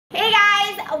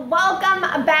welcome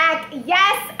back.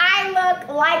 Yes, I look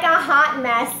like a hot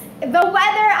mess. The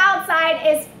weather outside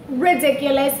is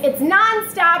ridiculous. It's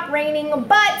non-stop raining,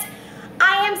 but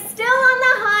I am still on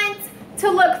the hunt to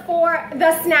look for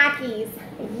the Snackeez.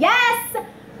 Yes,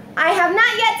 I have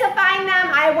not yet to find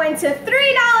them. I went to 3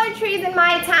 Dollar Trees in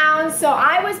my town, so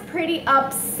I was pretty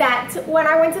upset when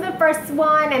I went to the first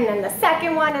one and then the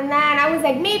second one, and then I was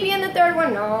like, maybe in the third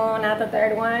one. No, not the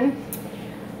third one.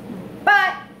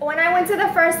 But when I went to the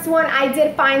first one, I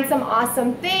did find some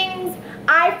awesome things.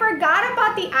 I forgot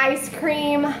about the ice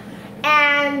cream,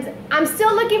 and I'm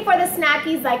still looking for the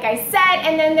Snackeez, like I said.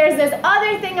 And then there's this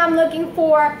other thing I'm looking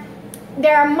for.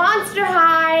 They're Monster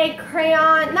High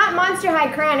crayon, not Monster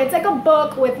High crayon, it's like a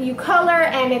book with you color,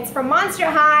 and it's from Monster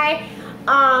High.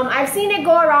 I've seen it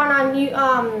go around on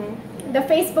the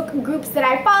Facebook groups that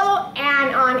I follow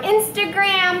and on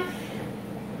Instagram.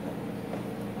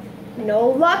 No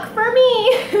luck for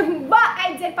me, but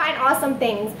I did find awesome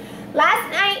things. Last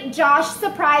night, Josh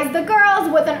surprised the girls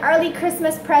with an early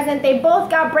Christmas present. They both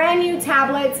got brand new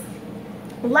tablets.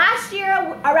 Last year,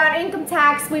 around income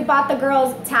tax, we bought the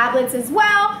girls tablets as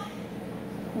well.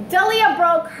 Dalia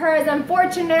broke hers,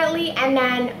 unfortunately, and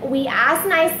then we asked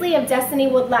nicely if Destiny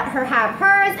would let her have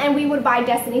hers, and we would buy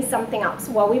Destiny something else.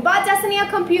 Well, we bought Destiny a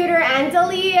computer, and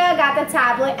Dalia got the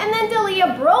tablet, and then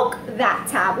Dalia broke that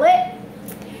tablet.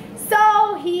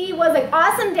 So he was an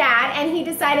awesome dad, and he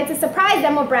decided to surprise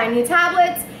them with brand new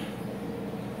tablets.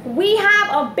 We have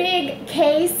a big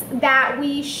case that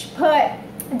we put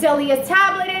Dalia's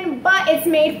tablet in, but it's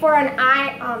made for an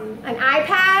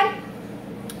iPad.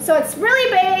 So it's really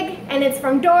big, and it's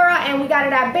from Dora, and we got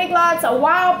it at Big Lots a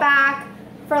while back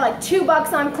for like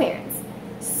 $2 on clearance.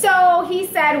 So he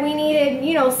said we needed,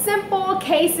 you know, simple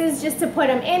cases just to put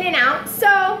them in and out.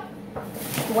 So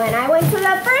when I went to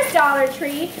the first Dollar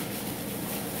Tree,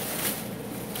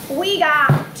 we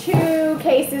got 2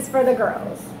 cases for the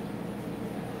girls.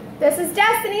 This is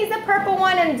Destiny's, the purple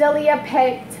one, and Dalia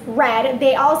picked red.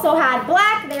 They also had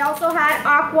black, they also had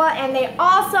aqua, and they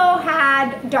also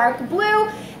had dark blue.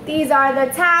 These are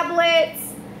the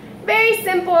tablets. Very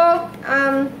simple,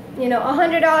 you know,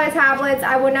 $100 tablets.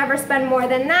 I would never spend more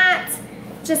than that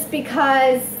just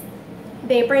because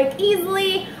they break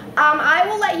easily. I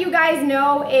will let you guys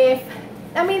know if,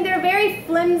 I mean, they're very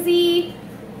flimsy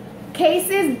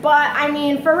cases, but I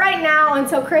mean, for right now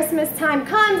until Christmas time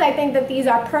comes, I think that these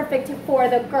are perfect for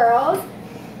the girls.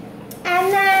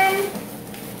 And then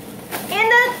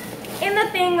in the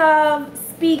thing of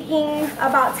speaking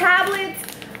about tablets,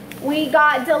 we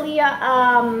got Dalia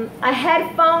a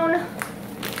headphone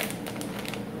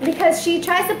because she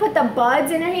tries to put the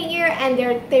buds in her ear and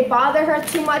they bother her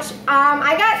too much.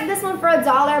 I got this one for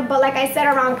 $1, but like I said,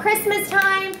 around Christmas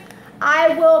time I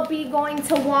will be going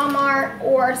to Walmart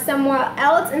or somewhere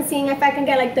else and seeing if I can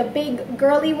get like the big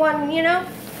girly one, you know.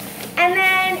 And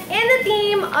then in the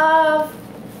theme of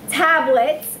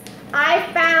tablets, I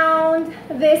found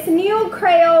this new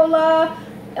Crayola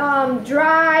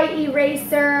dry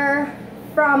eraser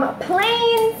from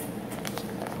Plains.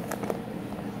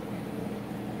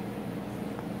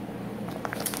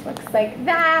 Looks like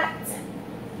that.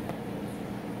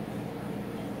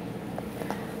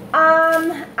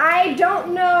 I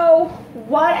don't know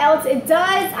what else it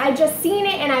does. I just seen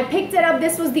it and I picked it up.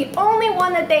 This was the only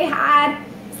one that they had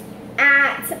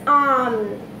at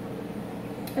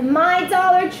my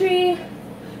Dollar Tree.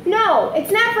 No,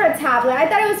 it's not for a tablet. I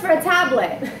thought it was for a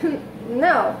tablet.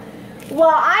 No.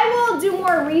 Well, I will do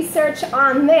more research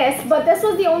on this, but this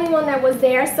was the only one that was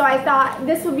there, so I thought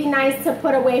this would be nice to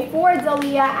put away for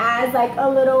Dalia as like a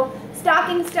little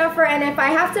stocking stuffer, and if I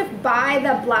have to buy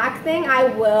the black thing, I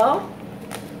will.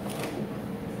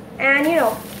 And you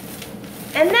know,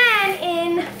 and then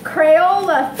in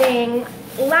Crayola thing,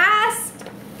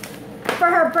 for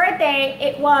her birthday,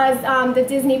 it was the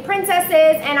Disney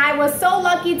princesses, and I was so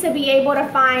lucky to be able to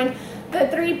find the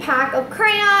 3-pack of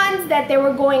crayons that they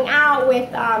were going out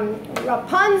with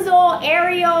Rapunzel,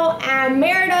 Ariel, and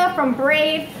Merida from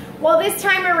Brave. Well, this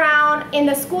time around in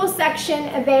the school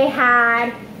section, they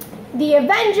had the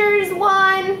Avengers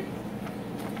one.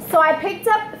 So I picked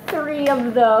up 3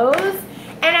 of those.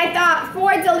 And I thought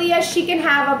for Dalia, she can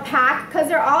have a pack because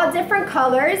they're all different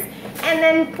colors. And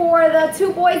then for the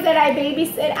 2 boys that I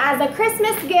babysit as a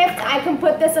Christmas gift, I can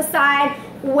put this aside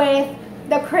with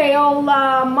the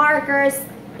Crayola markers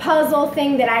puzzle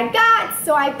thing that I got.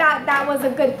 So I thought that was a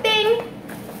good thing,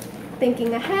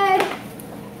 thinking ahead.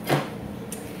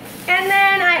 And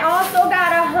then I also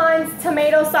got a Hunt's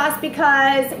tomato sauce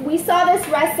because we saw this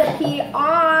recipe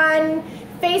on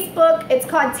Facebook. It's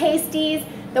called Tasties,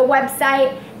 the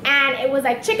website, and it was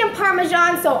like chicken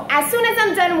parmesan. So as soon as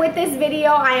I'm done with this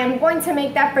video, I am going to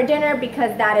make that for dinner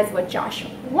because that is what Josh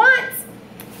wants.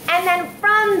 And then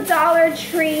from Dollar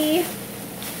Tree,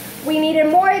 we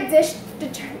needed more dish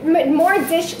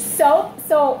soap.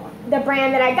 So the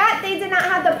brand that I got, they did not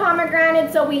have the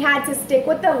pomegranate, so we had to stick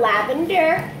with the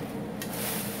lavender.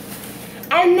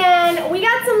 And then we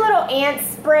got some little ant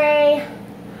spray.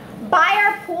 By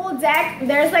our pool deck,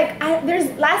 there's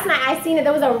last night I seen it,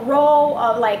 there was a row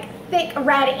of like thick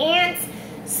red ants.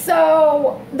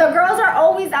 So the girls are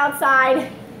always outside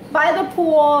by the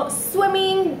pool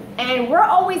swimming, and we're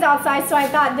always outside, so I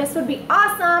thought this would be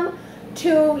awesome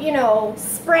to, you know,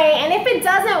 spray. And if it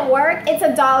doesn't work, it's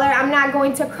 $1. I'm not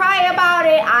going to cry about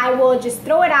it. I will just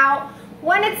throw it out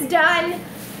when it's done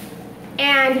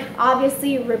and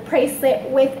obviously replace it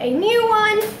with a new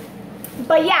one.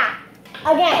 But yeah,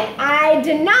 again, I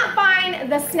did not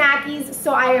find the Snackeez,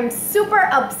 so I am super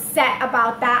upset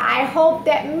about that. I hope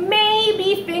that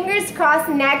maybe, fingers crossed,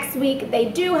 next week they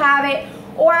do have it,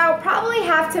 or I'll probably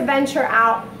have to venture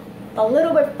out a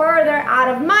little bit further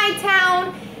out of my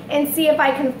town and see if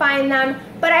I can find them.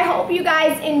 But I hope you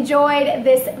guys enjoyed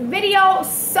this video.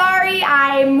 Sorry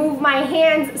I move my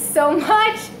hands so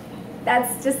much.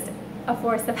 That's just a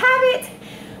force of habit.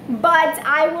 But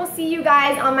I will see you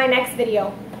guys on my next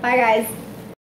video. Bye guys.